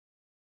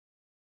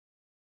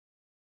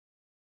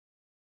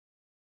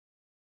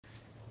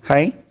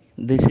Hi,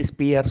 this is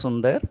PR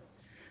Sundar.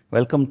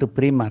 Welcome to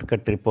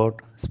Pre-Market Report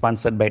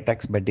sponsored by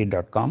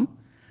taxbuddy.com.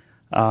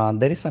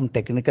 There is some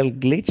technical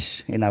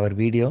glitch in our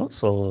video,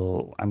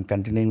 so I'm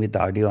continuing with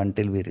the audio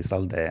until we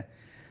resolve the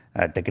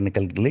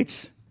technical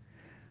glitch.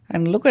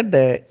 And look at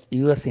the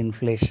US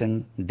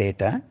inflation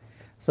data.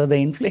 So the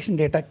inflation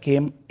data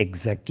came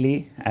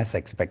exactly as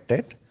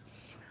expected.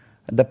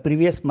 The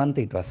previous month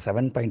it was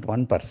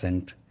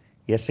 7.1%.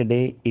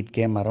 Yesterday it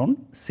came around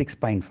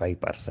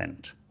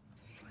 6.5%.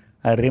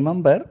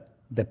 Remember,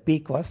 the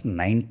peak was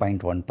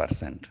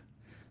 9.1%.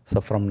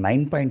 So from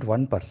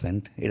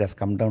 9.1%, it has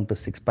come down to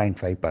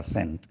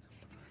 6.5%.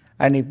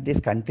 And if this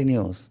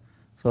continues,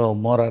 so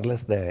more or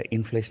less the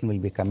inflation will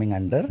be coming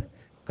under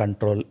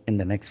control in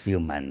the next few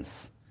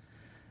months.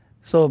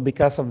 So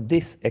because of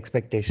this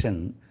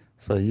expectation,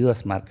 so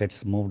US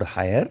markets moved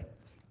higher.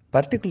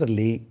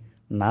 Particularly,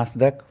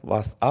 Nasdaq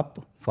was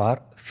up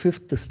for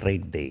fifth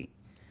straight day.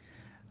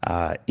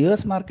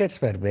 US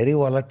markets were very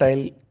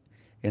volatile.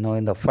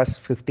 In the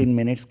first 15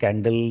 minutes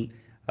candle,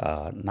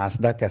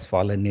 Nasdaq has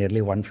fallen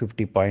nearly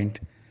 150 point.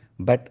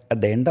 But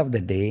at the end of the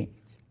day,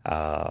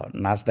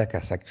 Nasdaq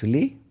has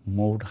actually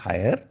moved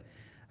higher.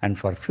 And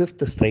for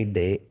fifth straight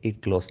day,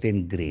 it closed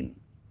in green.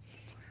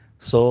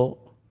 So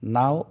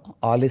now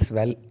all is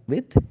well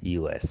with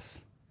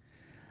US.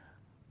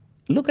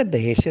 Look at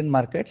the Asian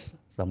markets.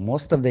 So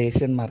most of the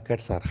Asian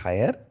markets are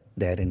higher.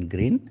 They are in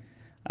green.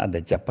 The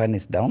Japan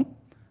is down.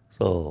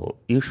 So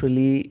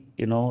usually,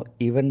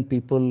 even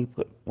people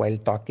while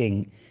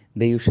talking,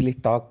 they usually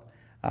talk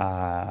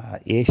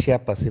Asia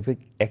Pacific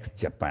ex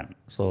Japan.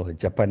 So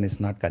Japan is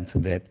not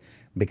considered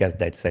because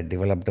that's a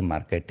developed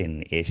market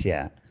in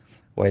Asia,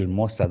 while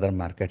most other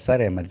markets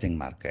are emerging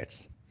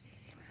markets.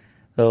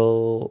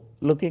 So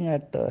looking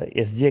at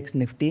SGX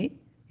Nifty,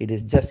 it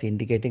is just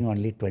indicating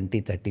only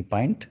 20-30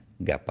 point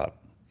gap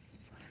up.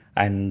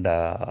 And,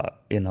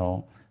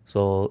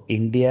 so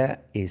India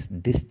is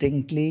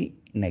distinctly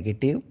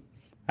negative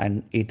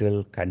and it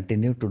will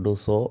continue to do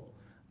so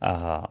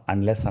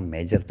unless some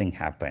major thing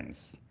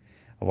happens.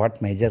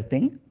 What major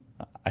thing?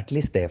 At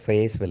least the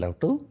FIAs will have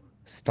to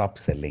stop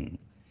selling.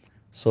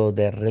 So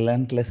they're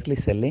relentlessly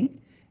selling.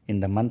 In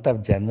the month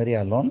of January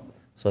alone,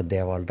 so they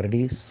have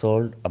already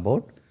sold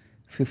about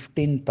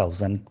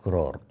 15,000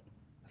 crore.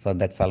 So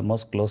that's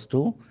almost close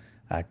to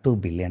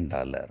 $2 billion.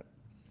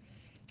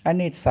 And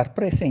it's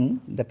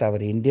surprising that our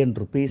Indian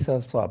rupee is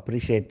also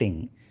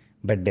appreciating,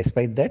 but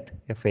despite that,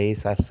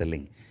 FIAs are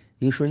selling.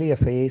 Usually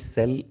FIAs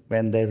sell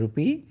when the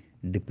rupee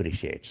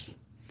depreciates.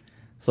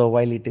 So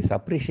while it is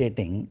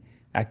appreciating,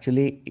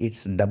 actually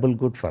it's double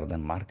good for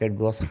them. Market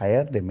goes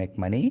higher, they make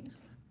money,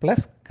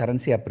 plus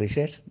currency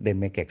appreciates, they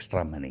make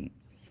extra money.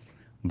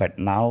 But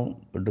now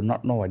we do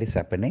not know what is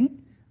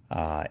happening.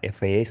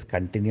 FIAs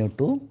continue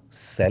to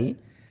sell.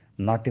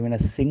 Not even a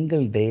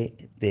single day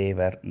they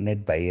were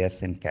net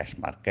buyers in cash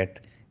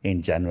market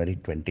in January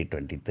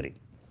 2023.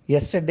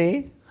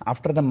 Yesterday,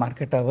 after the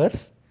market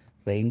hours,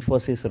 the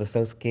Infosys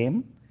results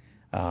came.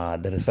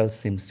 The results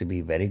seems to be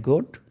very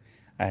good,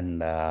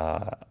 and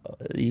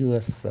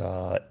US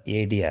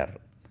ADR,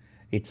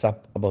 it's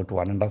up about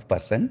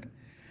 1.5%.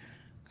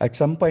 At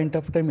some point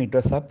of time, it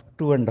was up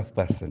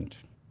 2.5%.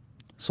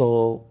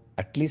 So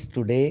at least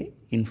today,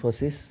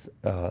 Infosys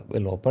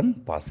will open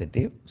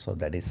positive. So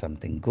that is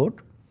something good.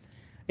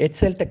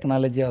 HCL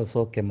Technology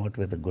also came out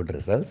with good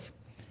results.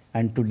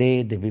 And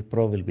today, the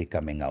Wipro will be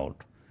coming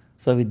out.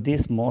 So with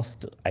this,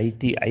 most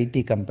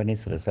IT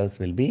companies' results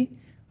will be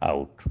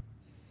out.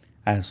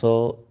 And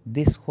so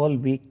this whole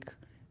week,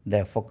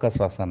 the focus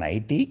was on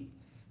IT.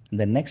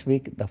 The next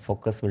week, the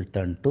focus will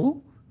turn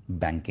to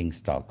banking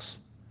stocks.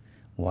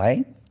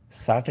 Why?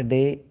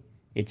 Saturday,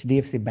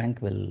 HDFC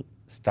Bank will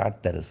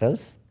start the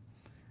results,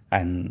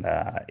 and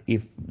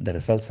if the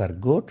results are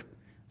good,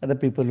 other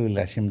people will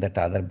assume that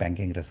other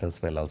banking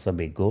results will also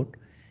be good.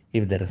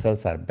 If the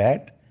results are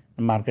bad,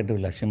 the market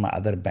will assume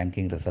other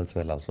banking results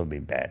will also be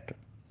bad.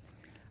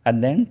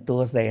 And then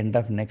towards the end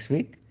of next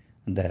week,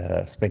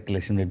 the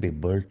speculation will be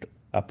built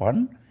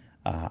upon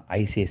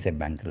ICICI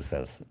Bank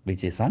results,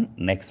 which is on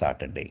next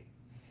Saturday.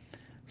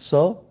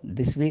 So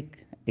this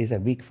week is a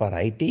week for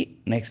IT.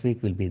 Next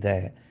week will be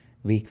the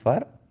week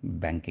for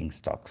banking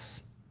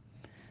stocks.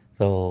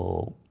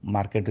 So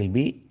market will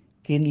be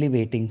keenly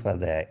waiting for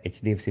the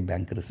HDFC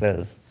Bank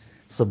results.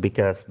 So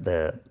because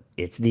the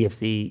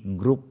HDFC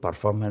group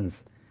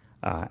performance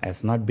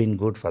has not been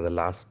good for the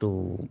last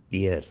 2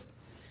 years,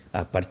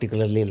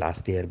 particularly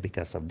last year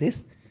because of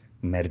this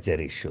merger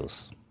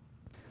issues.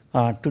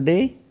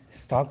 Today,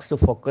 stocks to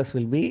focus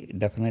will be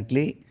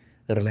definitely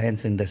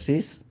Reliance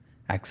Industries,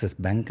 Axis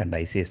Bank, and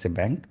ICICI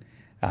Bank,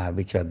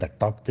 which are the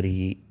top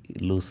three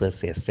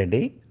losers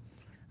yesterday.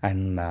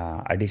 And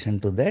addition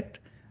to that,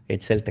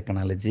 HCL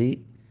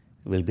Technology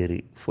will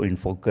be in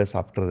focus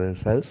after the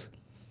results,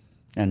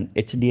 and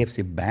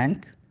HDFC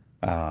Bank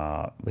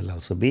will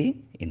also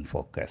be in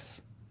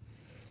focus.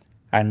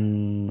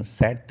 And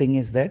sad thing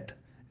is that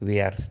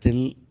we are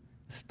still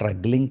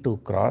struggling to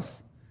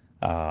cross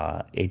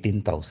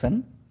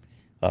 18,000.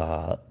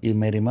 You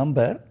may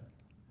remember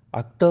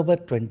October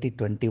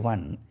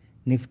 2021,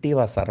 Nifty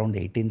was around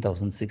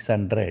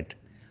 18,600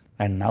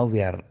 and now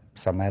we are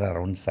somewhere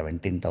around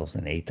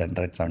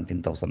 17,800,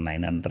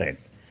 17,900.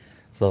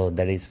 So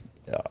that is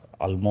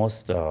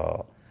almost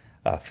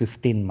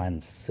 15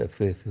 months,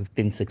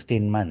 15,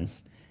 16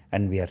 months,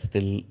 and we are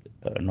still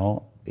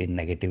no in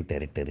negative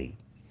territory.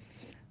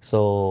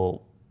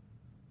 So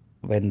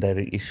when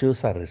the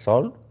issues are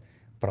resolved,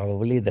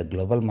 probably the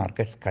global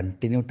markets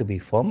continue to be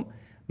firm,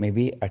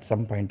 maybe at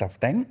some point of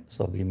time,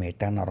 so we may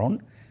turn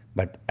around.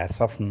 But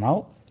as of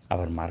now,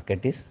 our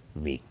market is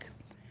weak.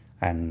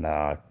 And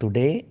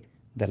today,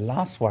 the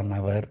last 1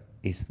 hour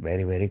is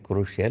very, very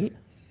crucial.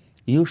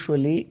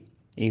 Usually,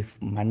 if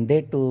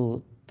Monday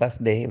to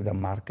Thursday, the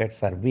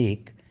markets are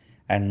weak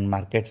and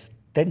markets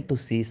tend to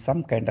see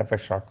some kind of a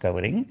short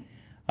covering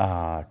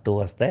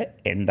towards the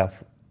end of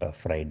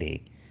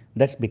Friday.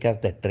 That's because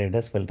the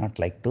traders will not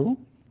like to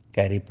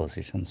carry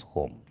positions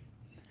home.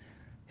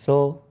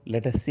 So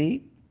let us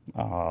see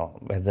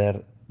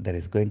whether there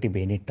is going to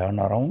be any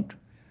turnaround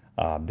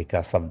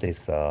because of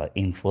this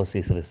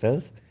Infosys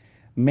results.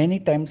 Many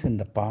times in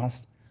the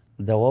past,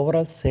 the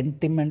overall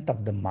sentiment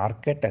of the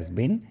market has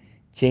been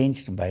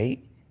changed by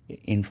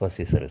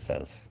Infosys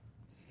results.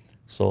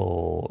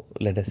 So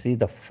let us see,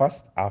 the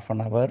first half an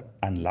hour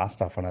and last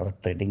half an hour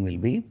trading will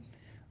be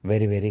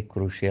very, very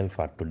crucial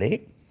for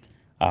today.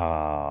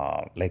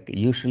 Like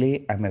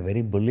usually I'm a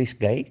very bullish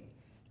guy,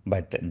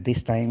 but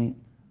this time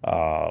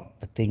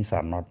things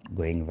are not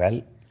going well.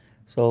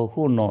 So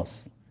who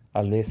knows?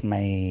 Always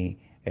my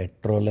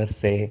trollers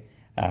say,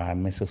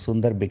 Mr.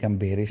 Sundar become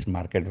bearish,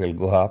 market will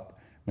go up.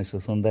 Mr.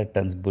 Sundar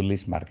turns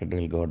bullish, market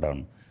will go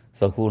down.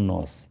 So who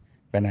knows?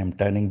 When I'm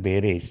turning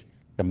bearish,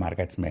 the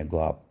markets may go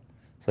up.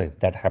 So if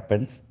that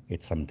happens,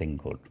 it's something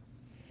good.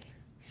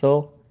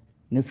 So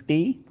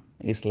Nifty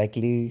is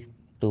likely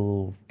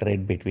to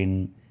trade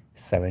between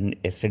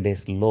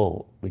yesterday's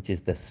low, which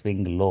is the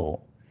swing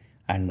low,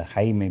 and the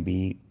high may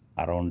be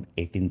around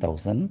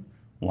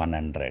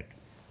 18,100.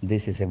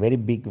 This is a very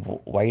big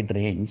wide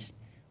range,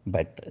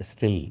 but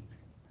still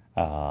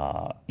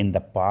in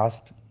the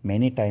past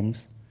many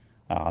times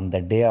on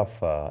the day of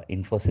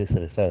Infosys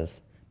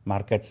results,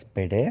 markets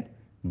paid a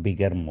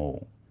bigger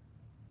move,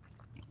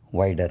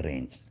 wider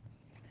range.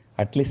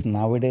 At least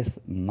nowadays,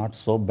 not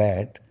so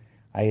bad.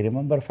 I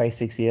remember 5,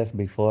 6 years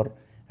before,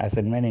 as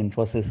and when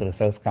Infosys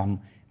results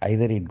come,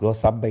 either it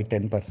goes up by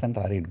 10%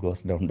 or it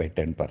goes down by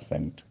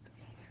 10%.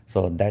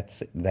 So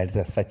that's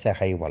such a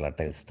high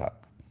volatile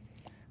stock.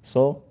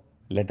 So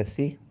let us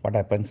see what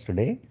happens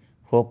today.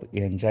 Hope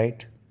you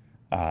enjoyed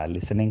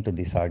listening to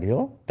this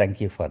audio.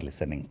 Thank you for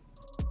listening.